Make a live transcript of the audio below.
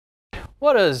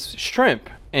What does shrimp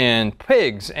and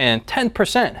pigs and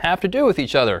 10% have to do with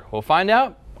each other? We'll find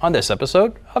out on this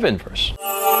episode of Inverse.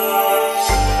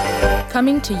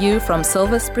 Coming to you from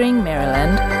Silver Spring,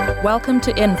 Maryland, welcome to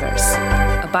Inverse,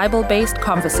 a Bible-based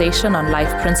conversation on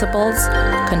life principles,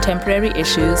 contemporary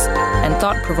issues, and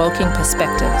thought-provoking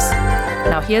perspectives.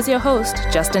 Now here's your host,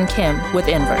 Justin Kim, with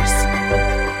Inverse.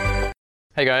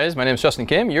 Hey guys, my name is Justin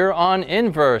Kim. You're on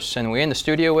Inverse, and we're in the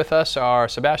studio with us are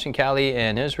Sebastian Callie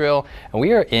and Israel, and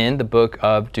we are in the book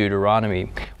of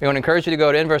Deuteronomy. We want to encourage you to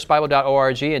go to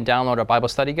inversebible.org and download our Bible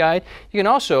study guide. You can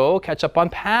also catch up on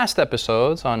past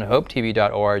episodes on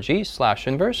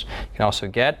hopetv.org/inverse. You can also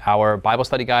get our Bible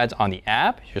study guides on the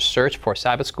app. Just search for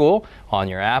Sabbath School on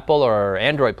your Apple or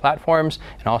Android platforms,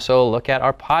 and also look at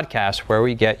our podcast where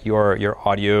we get your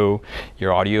audio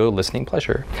listening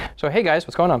pleasure. So hey guys,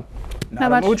 what's going on? Not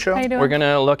much. How you doing? We're going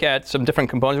to look at some different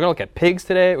components. We're going to look at pigs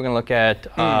today. We're going to look at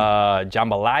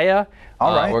jambalaya.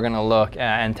 All right. We're going to look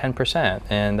at 10%.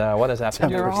 And what does that have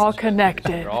to do? They're all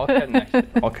connected. They're all connected.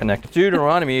 All connected.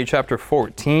 Deuteronomy chapter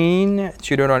 14.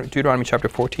 Deuteronomy chapter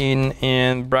 14.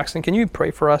 And Braxton, can you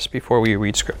pray for us before we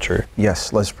read scripture?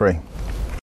 Yes, let's pray.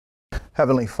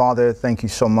 Heavenly Father, thank you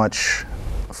so much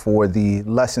for the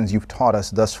lessons you've taught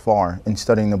us thus far in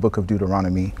studying the book of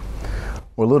Deuteronomy.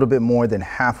 We're a little bit more than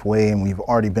halfway, and we've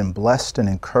already been blessed and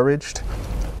encouraged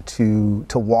to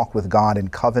walk with God in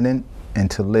covenant and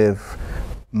to live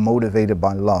motivated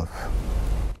by love.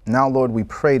 Now, Lord, we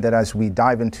pray that as we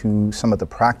dive into some of the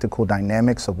practical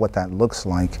dynamics of what that looks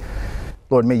like,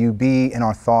 Lord, may you be in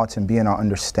our thoughts and be in our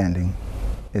understanding,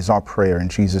 is our prayer in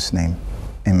Jesus' name.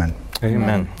 Amen.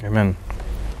 Amen. Amen.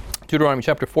 Deuteronomy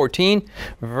chapter 14,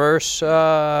 verse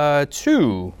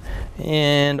 2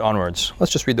 and onwards.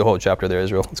 Let's just read the whole chapter there,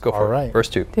 Israel. Let's go for it. Verse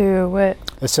 2. Do it.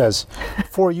 It says,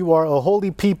 "For you are a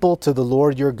holy people to the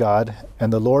Lord your God,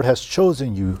 and the Lord has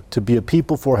chosen you to be a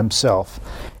people for himself,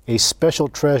 a special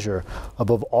treasure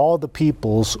above all the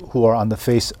peoples who are on the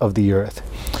face of the earth.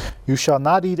 You shall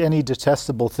not eat any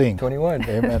detestable thing." 21.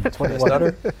 Amen.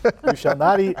 21. "You shall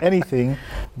not eat anything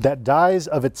that dies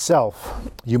of itself.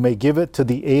 You may give it to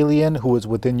the alien who is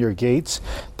within your gates,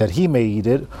 that he may eat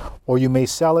it, or you may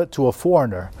sell it to a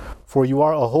foreigner. For you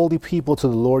are a holy people to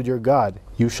the Lord your God.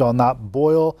 You shall not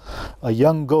boil a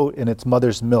young goat in its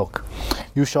mother's milk.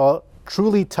 You shall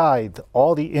truly tithe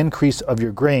all the increase of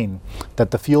your grain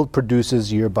that the field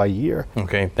produces year by year."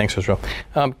 Okay, thanks, Israel.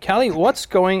 Callie, what's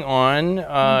going on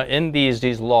in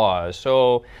these laws?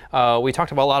 So we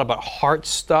talked about a lot about heart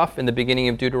stuff in the beginning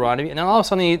of Deuteronomy, and then all of a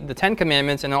sudden the 10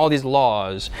 Commandments and all these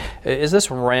laws. Is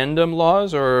this random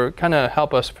laws, or kind of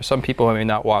help us for some people who may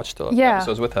not watch the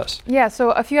episodes with us? Yeah,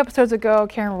 so a few episodes ago,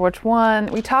 can't remember which one,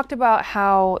 we talked about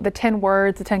how the 10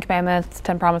 words, the 10 Commandments, the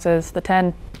 10 promises, the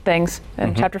 10 things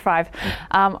in chapter 5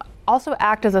 also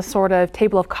act as a sort of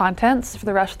table of contents for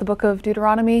the rest of the book of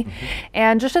Deuteronomy.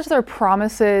 And just as their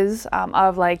promises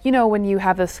of, like, you know, when you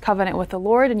have this covenant with the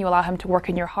Lord and you allow him to work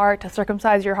in your heart, to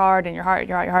circumcise your heart and your heart,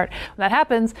 your heart, when that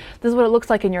happens, this is what it looks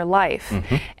like in your life.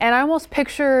 And I almost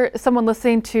picture someone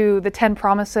listening to the 10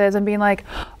 promises and being like,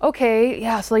 okay,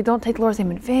 yeah, so like don't take the Lord's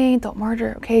name in vain, don't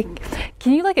murder, okay,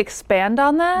 can you like expand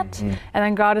on that? And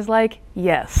then God is like,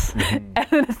 yes. And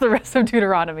then it's the rest of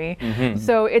Deuteronomy.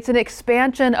 So it's an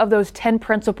expansion of those 10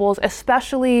 principles,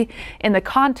 especially in the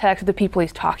context of the people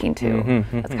he's talking to.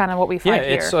 That's kind of what we find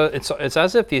here. It's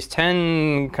as if these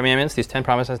 10 commandments, these 10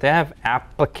 promises, they have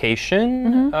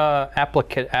application,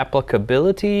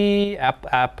 applicability, You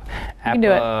can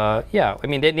do it. Yeah, I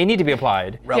mean, they need to be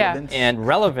applied. Relevance. And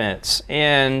relevance.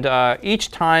 And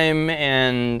each time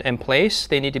and place,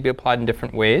 they need to be applied in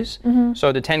different ways.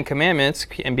 So the 10 commandments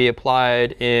can be applied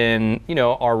in, you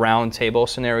know, our round table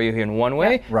scenario here in one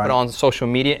way, but on social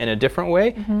media in a different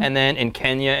way, and then in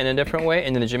Kenya in a different way,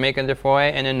 and then in Jamaica in a different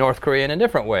way, and in North Korea in a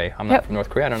different way. I'm not from North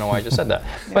Korea, I don't know why I just said that.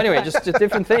 But anyway, just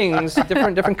different things,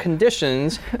 different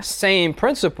conditions, same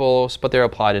principles, but they're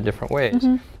applied in different ways.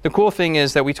 The cool thing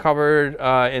is that we covered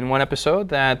in one episode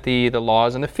that the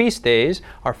laws and the feast days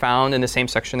are found in the same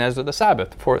section as the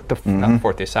Sabbath, not the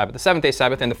fourth day Sabbath, the seventh day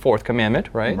Sabbath and the fourth commandment,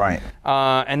 right? Right.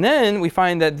 And then we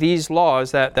find that these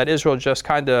laws that Israel just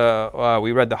kind of,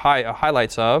 we read the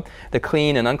highlights of, the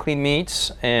clean and unclean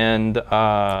meats and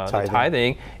the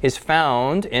tithing is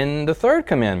found in the third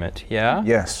commandment, yeah?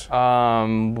 Yes.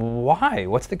 Why?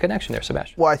 What's the connection there,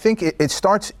 Sebastian? Well, I think it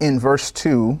starts in verse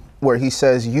 2, where he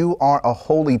says, "You are a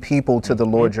holy people to the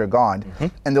Lord your God,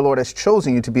 and the Lord has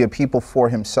chosen you to be a people for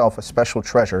himself, a special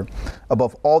treasure,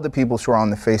 above all the peoples who are on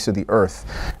the face of the earth."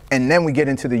 And then we get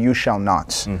into the "you shall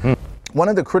nots." One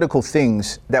of the critical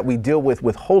things that we deal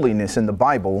with holiness in the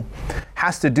Bible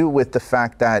has to do with the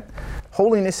fact that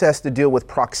Holiness has to deal with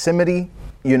proximity,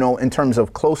 in terms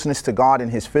of closeness to God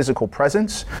and his physical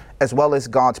presence, as well as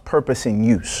God's purpose and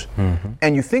use.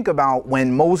 And you think about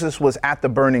when Moses was at the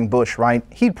burning bush, right?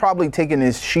 He'd probably taken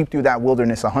his sheep through that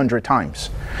wilderness 100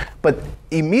 times. But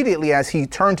immediately as he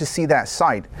turned to see that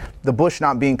sight, the bush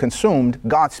not being consumed,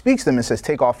 God speaks to him and says,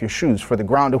 take off your shoes, for the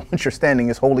ground on which you're standing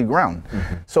is holy ground.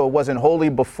 So it wasn't holy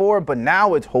before, but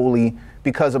now it's holy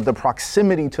because of the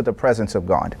proximity to the presence of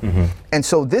God. And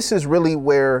so this is really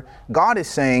where God is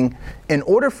saying, in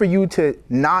order for you to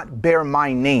not bear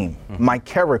my name, my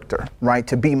character, right,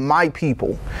 to be my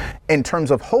people, in terms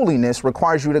of holiness,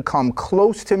 requires you to come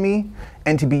close to me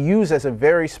and to be used as a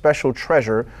very special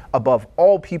treasure above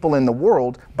all people in the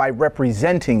world by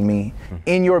representing me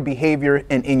in your behavior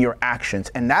and in your actions.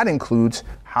 And that includes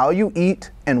how you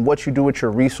eat and what you do with your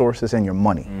resources and your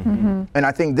money. And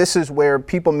I think this is where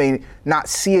people may not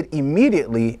see it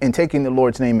immediately in taking the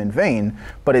Lord's name in vain,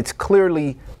 but it's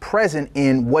clearly present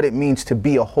in what it means to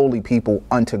be a holy people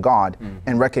unto God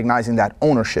and recognizing that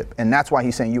ownership. And that's why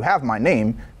he's saying, you have my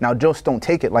name, now just don't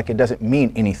take it like it doesn't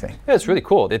mean anything. Yeah, it's really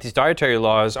cool that these dietary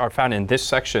laws are found in this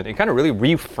section. It kind of really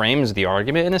reframes the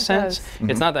argument in a sense.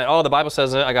 It's not that, the Bible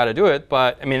says it, I got to do it,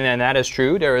 but I mean, and that is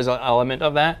true. There is an element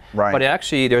of that. Right. But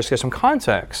actually, there's some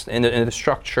context in the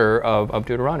structure of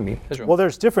Deuteronomy. Israel. Well,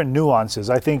 there's different nuances.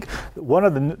 I think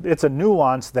it's a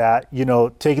nuance that,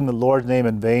 taking the Lord's name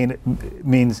in vain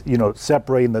means,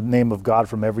 separating the name of God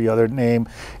from every other name.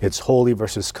 It's holy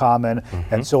versus common.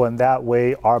 And so in that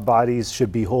way, our bodies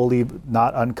should be holy,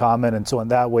 not uncommon. And so in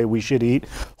that way, we should eat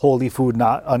holy food,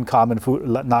 not uncommon food,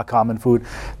 not common food.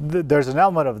 There's an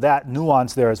element of that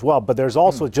nuance there as well. But there's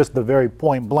also just the very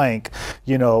point blank,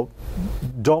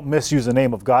 don't misuse the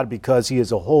name of God because he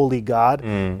is a holy God.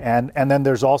 And then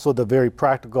there's also the very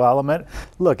practical element.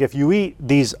 Look, if you eat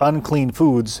these unclean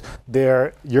foods,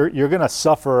 you're going to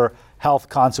suffer health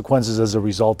consequences as a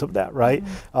result of that, right?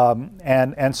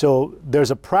 And so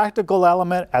there's a practical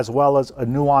element as well as a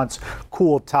nuanced,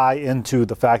 cool tie into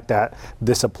the fact that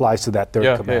this applies to that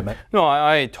third commandment. Yeah. No,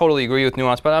 I totally agree with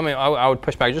nuance, but I mean, I would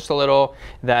push back just a little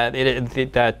that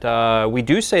we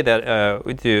do say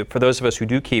that for those of us who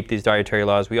do keep these dietary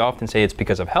laws, we often say it's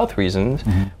because of health reasons,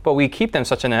 but we keep them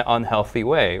such an unhealthy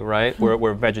way, right?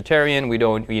 We're vegetarian. We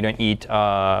don't eat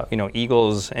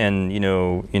eagles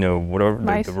and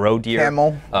whatever the roe deer.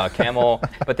 Camel.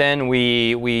 But then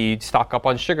we stock up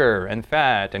on sugar and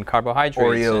fat and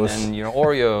carbohydrates and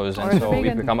Oreos. And so we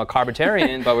become a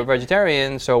carbitarian, but we're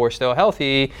vegetarian, so we're still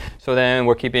healthy. So then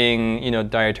we're keeping,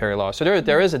 dietary laws. So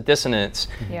there is a dissonance.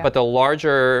 Yeah. But the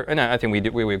larger, and I think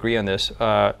we agree on this,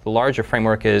 the larger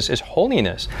framework is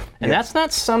holiness. And that's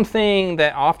not something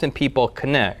that often people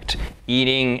connect.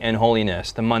 Eating and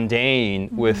holiness, the mundane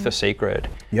with the sacred.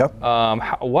 Yep.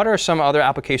 What are some other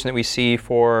applications that we see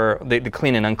for the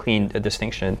clean and unclean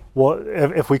distinction? Well,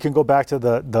 if we can go back to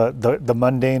the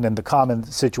mundane and the common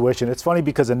situation, it's funny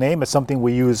because a name is something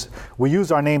we use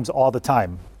our names all the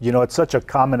time. It's such a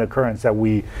common occurrence that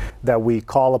we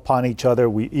call upon each other.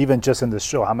 We even just in this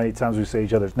show, how many times we say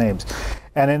each other's names,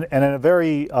 and in a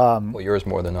very well, yours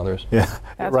more than others. Yeah,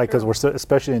 that's right, because we're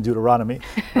especially in Deuteronomy,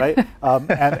 right?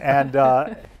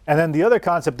 And then the other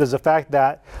concept is the fact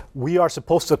that we are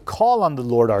supposed to call on the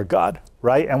Lord our God,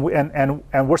 right? And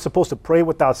we're supposed to pray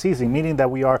without ceasing, meaning that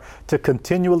we are to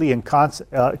continually and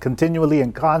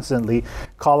constantly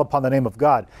call upon the name of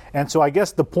God. And so I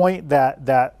guess the point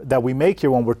that we make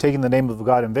here when we're taking the name of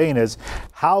God in vain is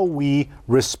how we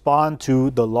respond to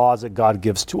the laws that God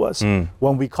gives to us.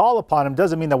 When we call upon him,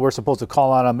 doesn't mean that we're supposed to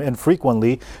call on him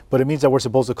infrequently, but it means that we're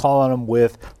supposed to call on him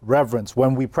with reverence.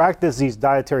 When we practice these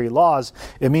dietary laws,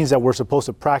 it means that we're supposed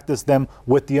to practice them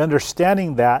with the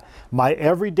understanding that my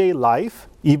everyday life,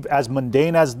 as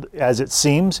mundane as it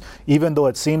seems, even though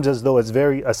it seems as though it's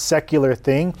a secular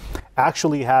thing,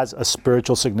 actually has a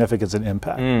spiritual significance and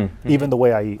impact, even the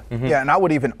way I eat. Yeah, and I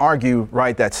would even argue,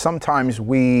 right, that sometimes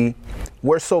we're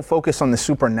so focused on the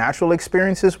supernatural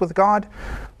experiences with God,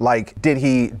 like did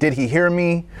he hear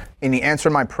me and he answered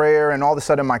my prayer and all of a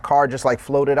sudden my car just like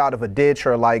floated out of a ditch,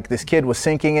 or like this kid was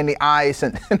sinking in the ice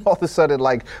and all of a sudden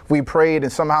like we prayed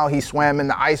and somehow he swam and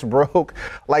the ice broke.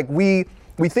 Like we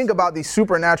think about these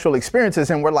supernatural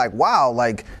experiences and we're like, wow,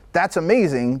 like that's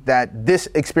amazing that this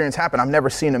experience happened. I've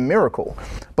never seen a miracle.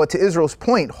 But to Israel's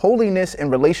point, holiness in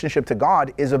relationship to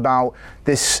God is about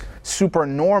this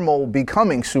supernormal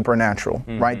becoming supernatural,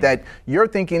 right? That you're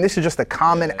thinking this is just a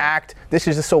common act. This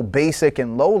is just so basic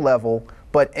and low level.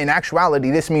 But in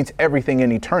actuality, this means everything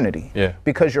in eternity. Yeah.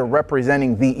 Because you're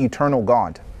representing the eternal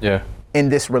God. Yeah. In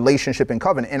this relationship and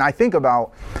covenant. And I think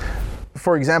about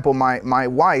for example, my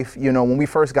wife, you know, when we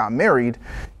first got married,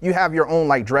 you have your own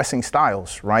like dressing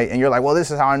styles, right? And you're like, well,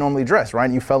 this is how I normally dress, right?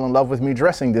 And you fell in love with me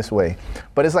dressing this way.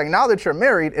 But it's like now that you're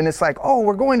married and it's like, oh,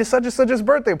 we're going to such and such's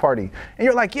birthday party. And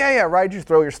you're like, yeah, right. You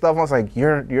throw your stuff. I was like,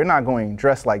 you're not going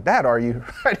dressed like that, are you?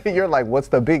 And you're like, what's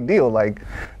the big deal? Like,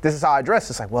 this is how I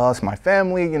dress. It's like, well, it's my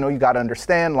family. You know, you got to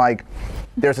understand, like,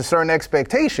 there's a certain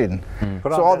expectation.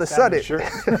 So all of a sudden,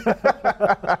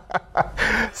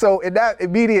 so in that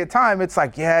immediate time, it's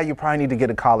like, yeah, you probably need to get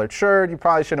a collared shirt. You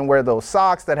probably shouldn't wear those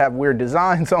socks that have weird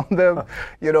designs on them,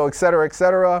 you know, et cetera, et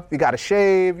cetera. You got to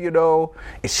shave, you know.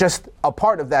 It's just a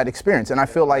part of that experience. And I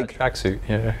feel like tracksuit,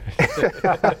 yeah.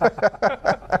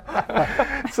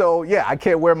 So yeah, I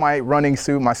can't wear my running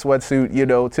suit, my sweatsuit, you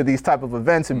know, to these type of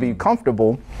events and be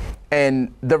comfortable.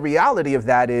 And the reality of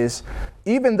that is,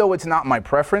 even though it's not my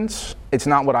preference, it's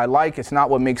not what I like, it's not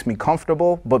what makes me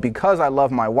comfortable, but because I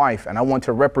love my wife and I want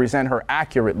to represent her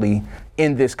accurately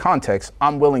in this context,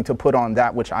 I'm willing to put on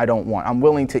that which I don't want. I'm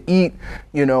willing to eat,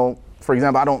 you know, for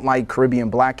example, I don't like Caribbean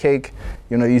black cake.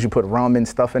 You know, they usually put rum and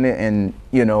stuff in it, and,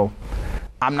 you know,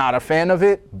 I'm not a fan of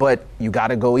it, but you got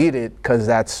to go eat it because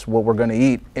that's what we're going to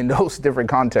eat in those different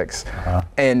contexts.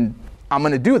 And I'm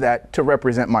going to do that to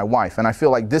represent my wife. And I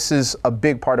feel like this is a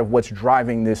big part of what's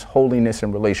driving this holiness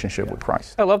and relationship with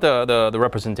Christ. I love the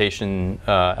representation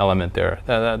element there.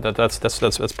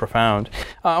 That's profound.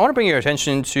 I want to bring your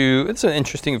attention to, it's an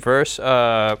interesting verse.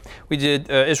 We did,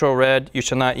 Israel read, you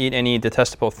shall not eat any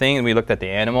detestable thing. And we looked at the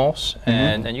animals.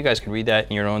 And you guys can read that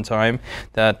in your own time,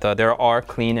 that there are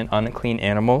clean and unclean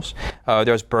animals.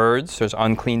 There's birds, there's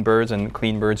unclean birds and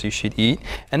clean birds you should eat.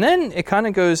 And then it kind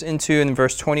of goes into, in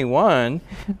verse 21,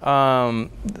 how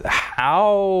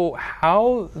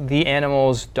the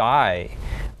animals die,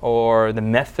 or the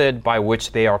method by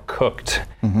which they are cooked.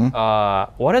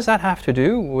 What does that have to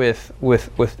do with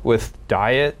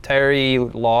dietary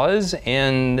laws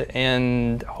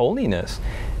and holiness?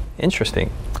 Interesting.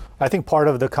 I think part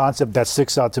of the concept that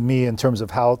sticks out to me in terms of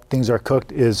how things are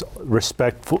cooked is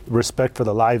respect for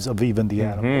the lives of even the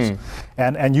animals.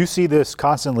 And you see this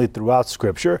constantly throughout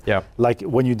Scripture. Yeah. Like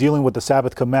when you're dealing with the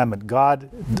Sabbath commandment, God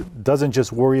doesn't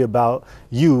just worry about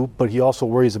you, but he also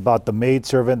worries about the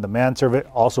maidservant, the manservant,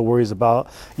 also worries about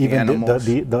even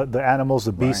the animals,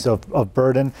 the beasts of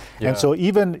burden. Yeah. And so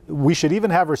even we should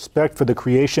even have respect for the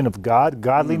creation of God.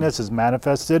 Godliness is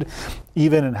manifested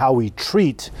even in how we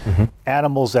treat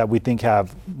animals that we think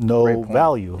have no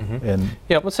value. And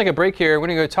yeah, let's take a break here. We're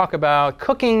going to go talk about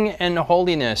cooking and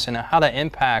holiness and how that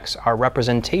impacts our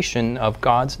representation of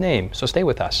God's name. So stay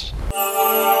with us.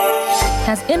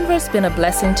 Has Inverse been a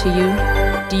blessing to you?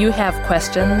 Do you have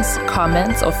questions,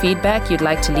 comments, or feedback you'd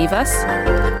like to leave us?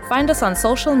 Find us on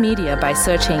social media by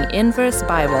searching Inverse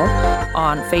Bible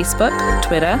on Facebook,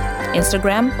 Twitter,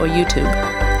 Instagram, or YouTube.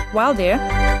 While there,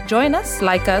 join us,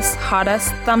 like us, heart us,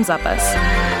 thumbs up us.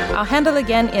 Our handle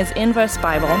again is Inverse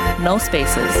Bible, no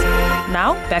spaces.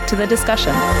 Now, back to the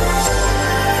discussion.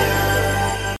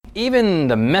 Even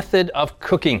the method of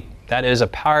cooking, that is a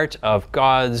part of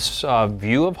God's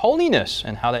view of holiness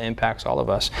and how that impacts all of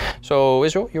us. So,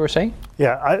 Israel, you were saying?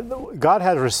 yeah, God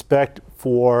has respect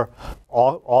for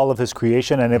all of his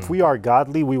creation, and if we are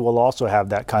godly, we will also have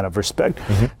that kind of respect.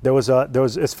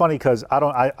 It's funny because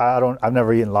I've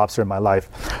never eaten lobster in my life,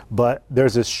 but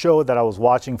there's this show that I was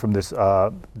watching from this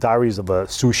Diaries of a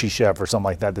Sushi Chef or something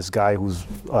like that, this guy who's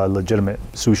a legitimate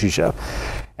sushi chef.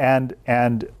 And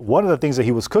one of the things that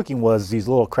he was cooking was these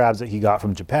little crabs that he got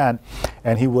from Japan,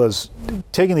 and he was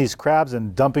taking these crabs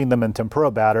and dumping them in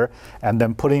tempura batter and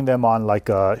then putting them on like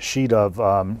a sheet of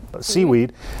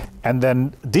seaweed and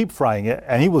then deep frying it.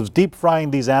 And he was deep frying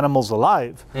these animals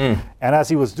alive. And as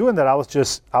he was doing that, I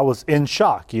was in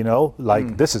shock,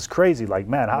 like this is crazy. Like,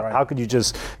 man, how could you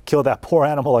just kill that poor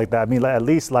animal like that? I mean, at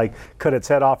least like cut its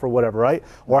head off or whatever, right?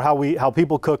 Or how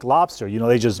people cook lobster,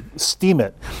 they just steam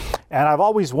it. And I've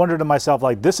always wondered to myself,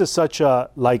 like, this is such a,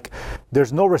 like,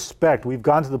 there's no respect. We've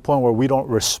gone to the point where we don't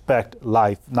respect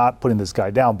life, not putting this guy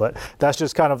down, but that's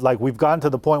just kind of like, we've gotten to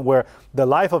the point where the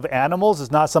life of animals is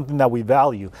not something that we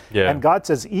value. Yeah. And God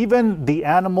says, even the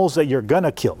animals that you're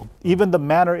gonna kill, even the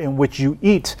manner in which you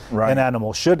eat an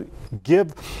animal should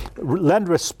lend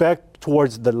respect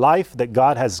towards the life that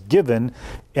God has given,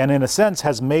 and in a sense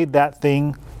has made that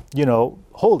thing,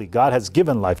 holy. God has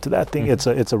given life to that thing. It's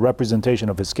a representation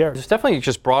of his character. It's definitely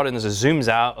just broadens, it zooms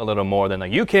out a little more than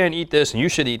like, you can't eat this and you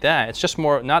should eat that. It's just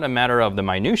more, not a matter of the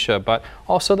minutia, but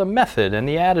also the method and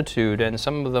the attitude and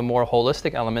some of the more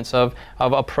holistic elements of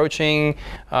approaching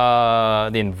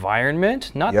the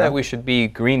environment. Not that we should be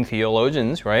green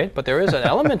theologians, right? But there is an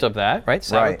element of that, right?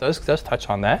 Sabbath does touch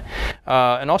on that.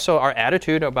 And also our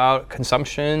attitude about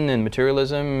consumption and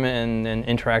materialism and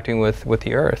interacting with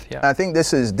the earth. Yeah. I think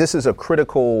this is a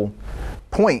critical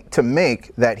point to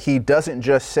make, that he doesn't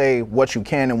just say what you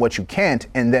can and what you can't,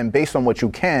 and then based on what you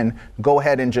can, go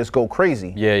ahead and just go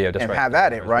crazy. That's and right. have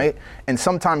at it, right? And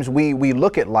sometimes we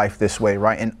look at life this way,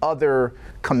 right? And other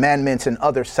commandments and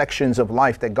other sections of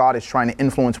life that God is trying to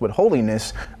influence with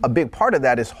holiness, a big part of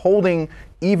that is holding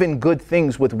even good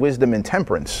things with wisdom and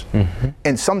temperance.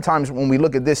 And sometimes when we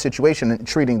look at this situation and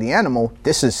treating the animal,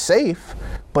 this is safe,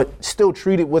 but still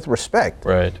treat it with respect.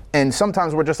 Right. And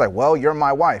sometimes we're just like, well, you're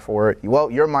my wife, or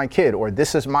well, you're my kid, or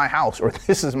this is my house, or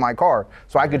this is my car,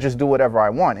 so I could just do whatever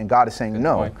I want. And God is saying,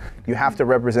 no, you have to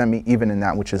represent me even in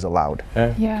that which is allowed.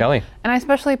 Yeah. Kelly. And I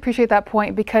especially appreciate that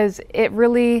point because it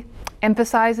really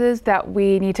emphasizes that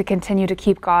we need to continue to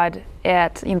keep God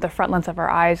at the front lens of our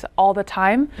eyes all the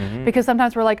time, because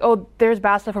sometimes we're like, oh, there's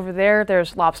bad stuff over there,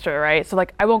 there's lobster, right? So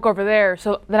like I won't go over there,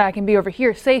 so then I can be over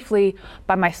here safely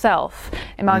by myself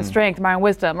in my own strength, my own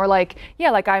wisdom. Or like,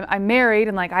 like I'm married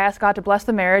and like I ask God to bless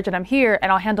the marriage and I'm here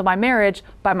and I'll handle my marriage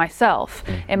by myself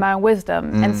in my own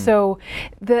wisdom. And so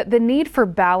the need for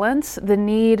balance, the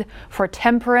need for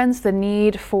temperance, the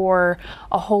need for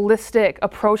a holistic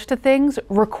approach to things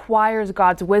requires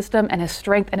God's wisdom and his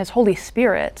strength and his Holy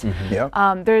Spirit.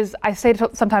 I say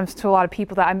sometimes to a lot of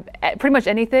people that I'm pretty much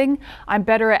anything, I'm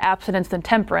better at abstinence than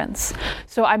temperance.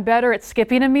 So I'm better at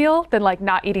skipping a meal than like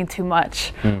not eating too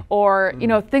much, or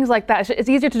things like that. It's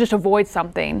easier to just avoid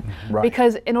something,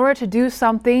 because in order to do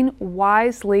something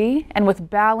wisely and with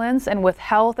balance and with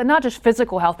health, and not just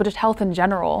physical health, but just health in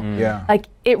general, like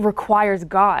it requires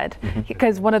God,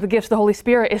 because one of the gifts of the Holy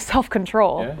Spirit is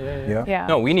self-control.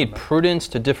 No, we need prudence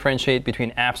to differentiate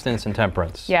between abstinence and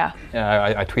temperance.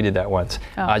 I tweeted that once.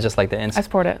 Just like the I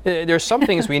support it. There's some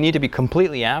things we need to be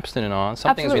completely abstinent on,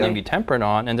 some things we need to be temperate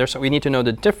on, and we need to know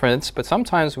the difference, but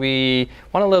sometimes we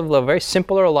want to live a very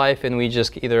simpler life and we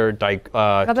just either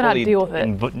totally deal with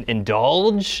it.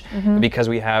 Indulge because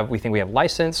we think we have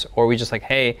license, or we just like,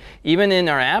 hey, even in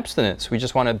our abstinence, we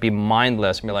just want to be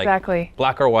mindless and be like,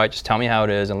 black or white, just tell me how it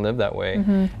is and live that way.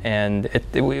 And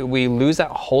we lose that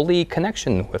holy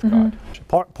connection with God.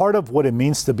 Part of what it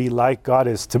means to be like God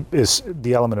is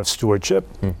the element of stewardship,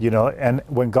 and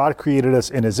when God created us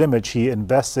in his image, he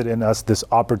invested in us this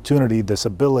opportunity, this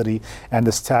ability, and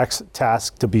this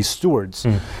task to be stewards.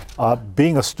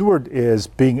 Being a steward is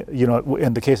being,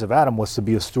 in the case of Adam, was to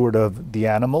be a steward of the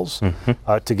animals,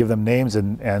 to give them names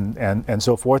and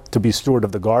so forth, to be steward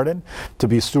of the garden, to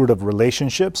be steward of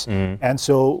relationships. And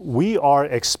so we are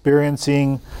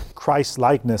experiencing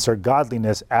Christ-likeness or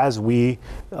godliness as we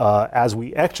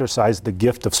exercise the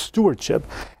gift of stewardship,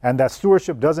 and that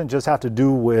stewardship doesn't just have to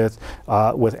do with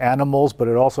animals, but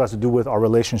it also has to do with our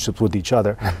relationships with each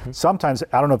other. Sometimes,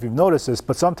 I don't know if you've noticed this,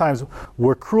 but sometimes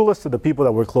we're cruelest to the people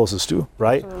that we're closest to,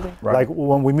 right? Like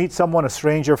when we meet someone, a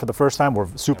stranger, for the first time,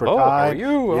 we're super kind. How are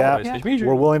you? Nice to meet you.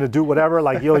 We're willing to do whatever.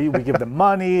 Like we give them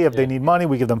money if they need money.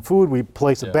 We give them food. We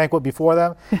place a banquet before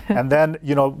them, and then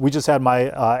we just had my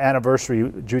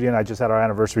anniversary. Judy and I just had our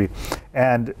anniversary,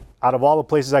 and out of all the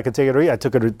places I could take her to eat, I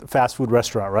took her to a fast food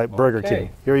restaurant, right? Burger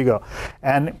King. Here you go.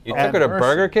 And you took her to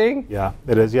Burger King? Yeah,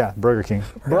 it is. Yeah, Burger King.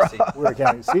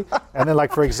 See? And then,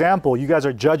 like, for example, you guys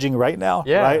are judging right now,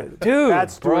 right? Dude,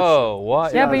 that's bro,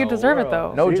 what? Yeah, but you deserve it,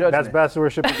 though. No judgment. That's bad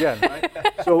stewardship again, right?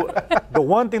 So the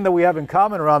one thing that we have in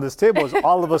common around this table is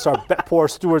all of us are poor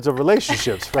stewards of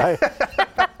relationships, right?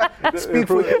 Speak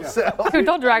for yourself. Dude,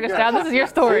 don't drag us down. This is your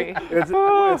story.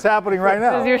 It's happening right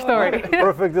now. This is your story.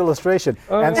 Perfect illustration.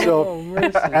 And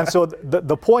so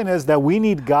the point is that we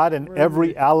need God in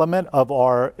every element of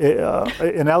our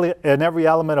in every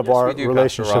element of our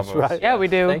relationships, right? Yeah, we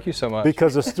do. Thank you so much.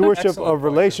 Because the stewardship of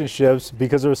relationships,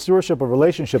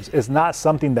 is not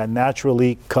something that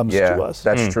naturally comes to us.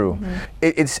 That's true.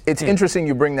 It's interesting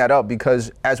you bring that up,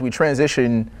 because as we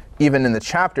transition even in the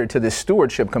chapter to this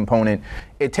stewardship component,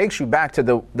 it takes you back to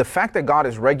the fact that God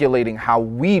is regulating how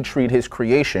we treat his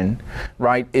creation,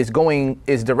 right, is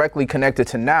directly connected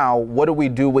to now, what do we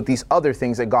do with these other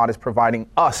things that God is providing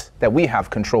us that we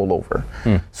have control over?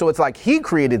 So it's like he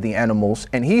created the animals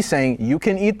and he's saying, you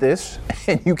can eat this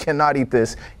and you cannot eat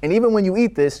this. And even when you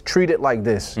eat this, treat it like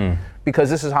this, because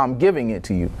this is how I'm giving it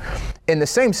to you. In the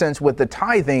same sense, with the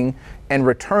tithing and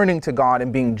returning to God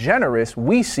and being generous,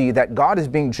 we see that God is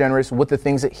being generous with the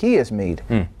things that he has made.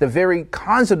 The very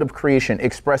concept of creation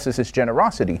expresses his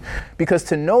generosity, because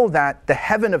to know that the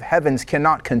heaven of heavens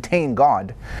cannot contain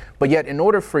God, but yet in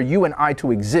order for you and I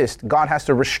to exist, God has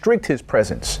to restrict his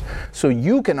presence so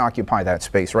you can occupy that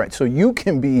space, right? So you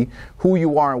can be who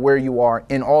you are and where you are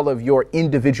in all of your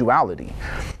individuality.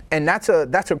 And that's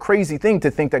a crazy thing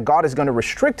to think that God is going to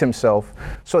restrict himself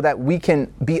so that we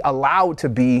can be allowed to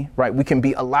be, right? We can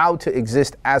be allowed to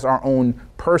exist as our own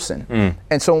person.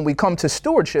 And so when we come to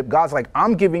stewardship, God's like,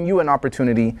 I'm giving you an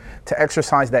opportunity to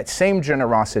exercise that same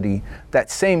generosity,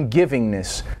 that same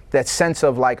givingness, that sense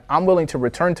of like, I'm willing to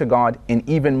return to God in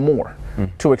even more,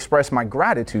 to express my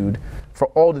gratitude for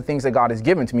all the things that God has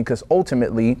given to me, because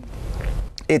ultimately,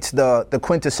 it's the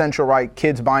quintessential, right?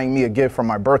 Kids buying me a gift for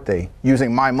my birthday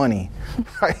using my money,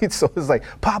 right? So it's like,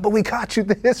 Papa, we got you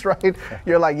this, right?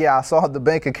 You're like, yeah, I saw the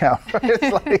bank account. Right?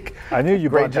 It's like, I knew you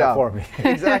brought that for me.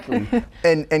 Exactly.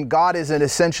 And God is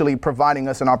essentially providing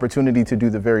us an opportunity to do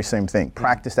the very same thing,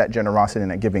 practice that generosity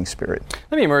and that giving spirit.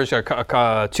 Let me merge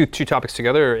two topics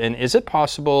together. And is it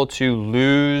possible to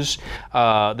lose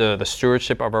the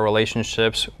stewardship of our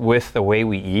relationships with the way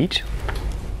we eat?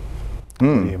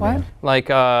 What? Like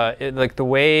the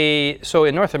way, so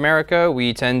in North America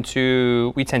we tend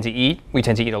to eat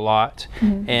a lot,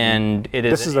 and it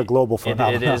is. This is a global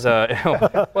phenomenon. It is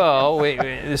a well,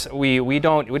 we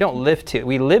don't live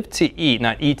to eat,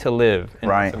 not eat to live in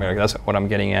North America. That's what I'm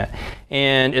getting at.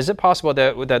 And is it possible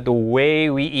that the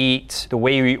way we eat, the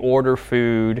way we order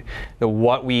food,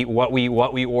 what we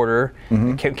order,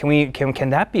 can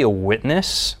that be a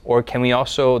witness, or can we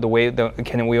also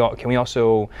can we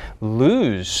also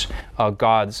lose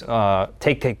God's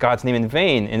take God's name in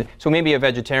vain? And so maybe a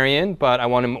vegetarian, but I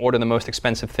want to order the most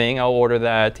expensive thing. I'll order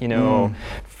that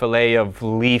fillet of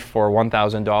leaf for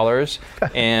 $1,000,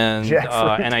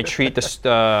 and I treat the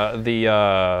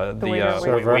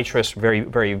waitress very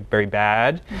very very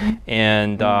bad,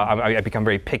 and I become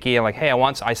very picky. I'm like, hey,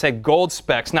 I said gold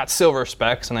specks, not silver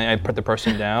specks, and I put the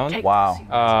person down. Wow.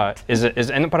 But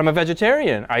I'm a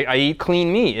vegetarian. I eat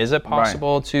clean meat. Is it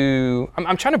possible to?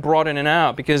 I'm trying to broaden it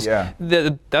out, because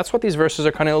that's what these verses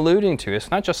are kind of alluding to.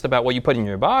 It's not just about what you put in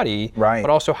your body, but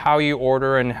also how you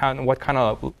order and what kind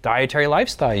of dietary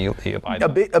lifestyle you abide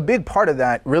by. A big part of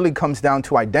that really comes down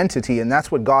to identity, and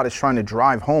that's what God is trying to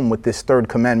drive home with this third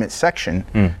commandment section,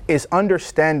 is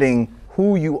understanding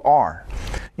who you are.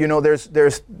 You know,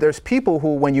 there's people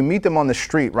who, when you meet them on the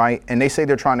street, right, and they say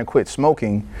they're trying to quit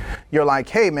smoking, you're like,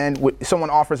 hey man, someone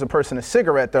offers a person a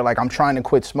cigarette, they're like, I'm trying to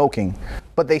quit smoking,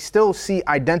 but they still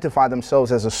identify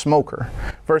themselves as a smoker,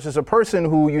 versus a person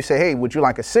who you say, hey, would you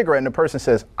like a cigarette? And the person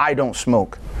says, I don't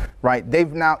smoke, right?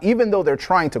 They've now, even though they're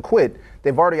trying to quit,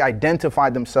 they've already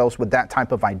identified themselves with that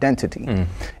type of identity.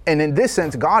 And in this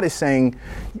sense, God is saying,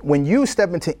 when you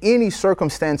step into any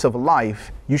circumstance of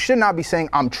life, you should not be saying,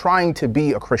 I'm trying to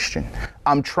be a Christian.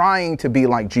 I'm trying to be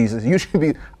like Jesus. You should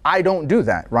be, I don't do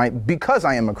that, right? Because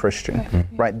I am a Christian,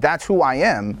 right? That's who I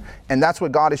am. And that's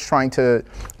what God is trying to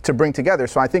bring together.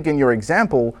 So I think in your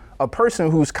example, a person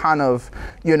who's kind of,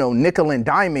 nickel and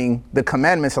diming the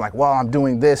commandments, are like, well, I'm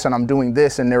doing this and I'm doing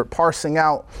this, and they're parsing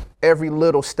out every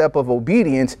little step of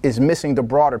obedience, is missing the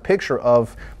broader picture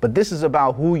of, but this is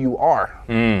about who you are.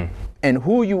 And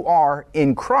who you are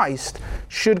in Christ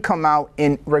should come out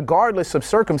in, regardless of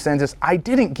circumstances, I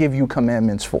didn't give you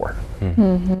commandments for.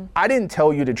 I didn't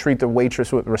tell you to treat the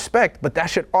waitress with respect, but that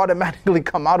should automatically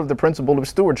come out of the principle of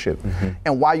stewardship.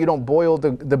 And why you don't boil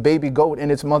the baby goat in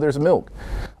its mother's milk.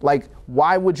 Like,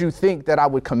 why would you think that I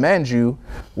would command you,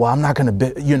 well, I'm not going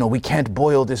to, we can't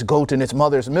boil this goat in its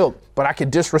mother's milk, but I could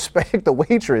disrespect the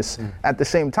waitress at the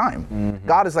same time.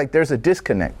 God is like, there's a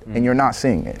disconnect, and you're not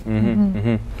seeing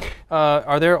it.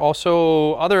 Are there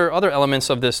also other elements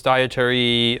of this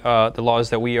dietary, the laws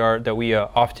that we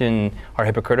often are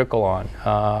hypocritical on?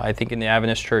 I think in the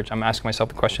Adventist Church, I'm asking myself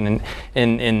the question.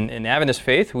 In Adventist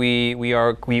faith, we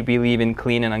believe in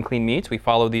clean and unclean meats. We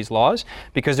follow these laws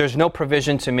because there's no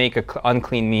provision to make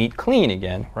unclean meat clean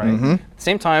again, right? At the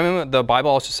same time, the Bible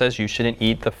also says you shouldn't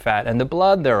eat the fat and the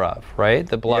blood therereof, right?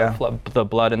 The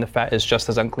blood and the fat is just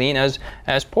as unclean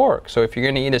as pork. So if you're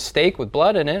going to eat a steak with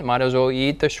blood in it, might as well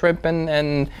eat the shrimp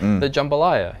and the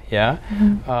jambalaya.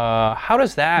 How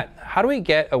does that how do we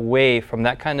get away from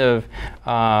that kind of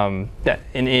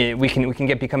we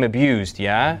can become abused?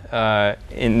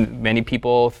 And many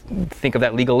people think of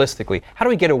that legalistically. How do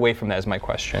we get away from that? Is my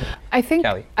question. I think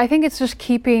Callie. it's just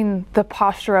keeping the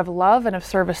posture of love and of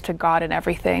service to God in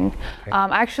everything.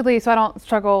 Okay. So I don't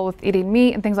struggle with eating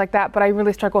meat and things like that, but I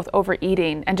really struggle with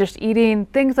overeating and just eating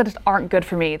things that just aren't good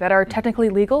for me, that are technically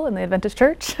legal in the Adventist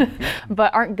church,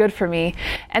 but aren't good for me.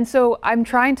 And so I'm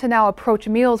trying to now approach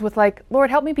meals with like, Lord,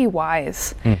 help me be wise.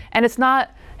 And it's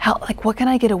not, what can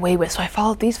I get away with? So I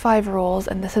followed these 5 rules,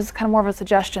 and this is kind of more of a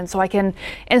suggestion. So I can,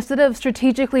 instead of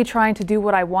strategically trying to do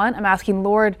what I want, I'm asking,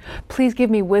 Lord, please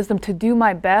give me wisdom to do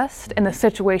my best in the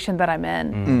situation that I'm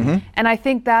in. And I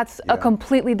think that's a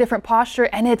completely different posture,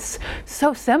 and it's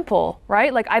so simple,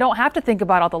 right? Like I don't have to think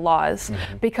about all the laws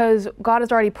because God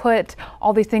has already put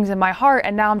all these things in my heart,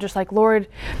 and now I'm just like, Lord,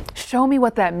 show me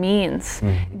what that means.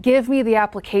 Give me the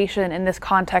application in this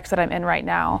context that I'm in right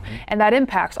now. And that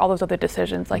impacts all those other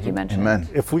decisions like you mentioned. Amen.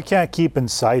 If we can't keep in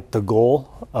sight the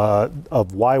goal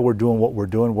of why we're doing what we're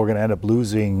doing, we're going to end up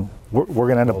losing. We're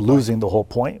going to end up losing the whole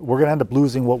point. We're going to end up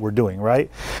losing what we're doing, right?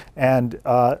 And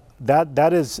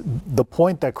that is the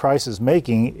point that Christ is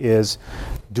making is,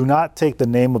 do not take the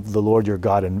name of the Lord your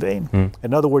God in vain.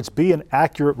 In other words, be an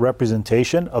accurate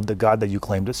representation of the God that you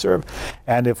claim to serve.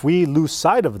 And if we lose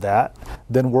sight of that,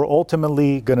 then we're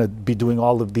ultimately going to be doing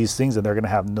all of these things, and they're going to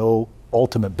have no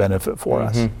ultimate benefit for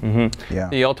us. Yeah.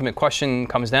 The ultimate question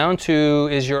comes down to,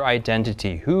 is your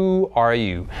identity? Who are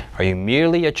you? Are you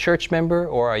merely a church member,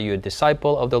 or are you a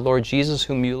disciple of the Lord Jesus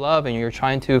whom you love, and you're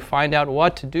trying to find out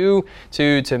what to do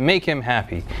to make him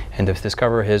happy and to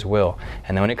discover his will?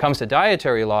 And then when it comes to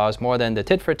dietary laws, more than the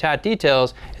tit-for-tat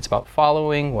details, it's about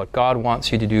following what God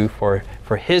wants you to do for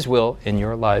his will in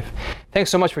your life. Thanks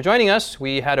so much for joining us.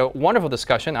 We had a wonderful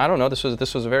discussion. I don't know, this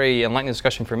was a very enlightening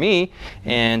discussion for me,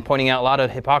 and pointing out a lot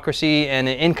of hypocrisy and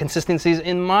inconsistencies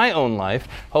in my own life.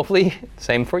 Hopefully,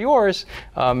 same for yours.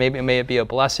 May it be a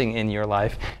blessing in your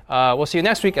life. We'll see you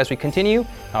next week as we continue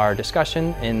our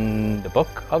discussion in the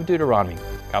book of Deuteronomy.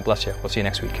 God bless you. We'll see you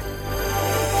next week.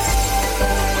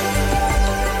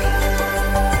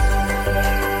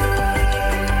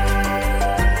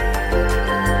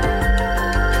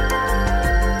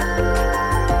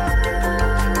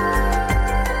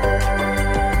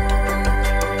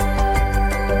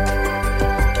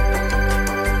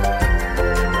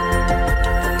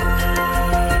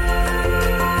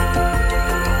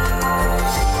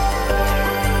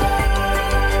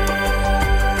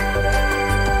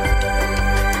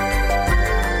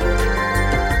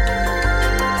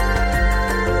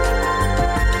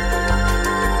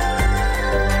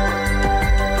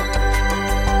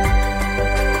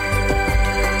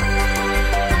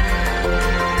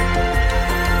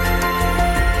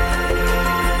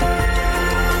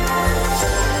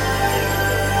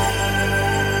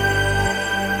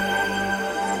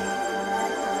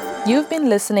 You've been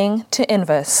listening to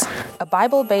Inverse, a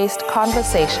Bible-based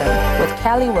conversation with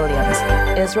Callie Williams,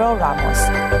 Israel Ramos,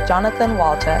 Jonathan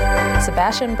Walter,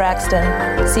 Sebastian Braxton,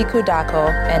 Siku Dako,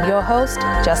 and your host,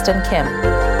 Justin Kim.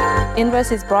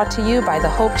 Inverse is brought to you by the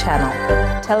Hope Channel,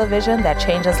 television that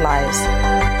changes lives.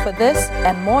 For this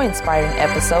and more inspiring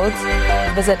episodes,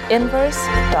 visit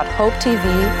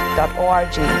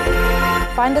inverse.hopetv.org.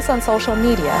 Find us on social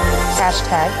media,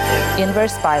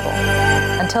 #InverseBible.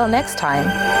 Until next time,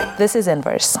 this is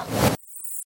Inverse.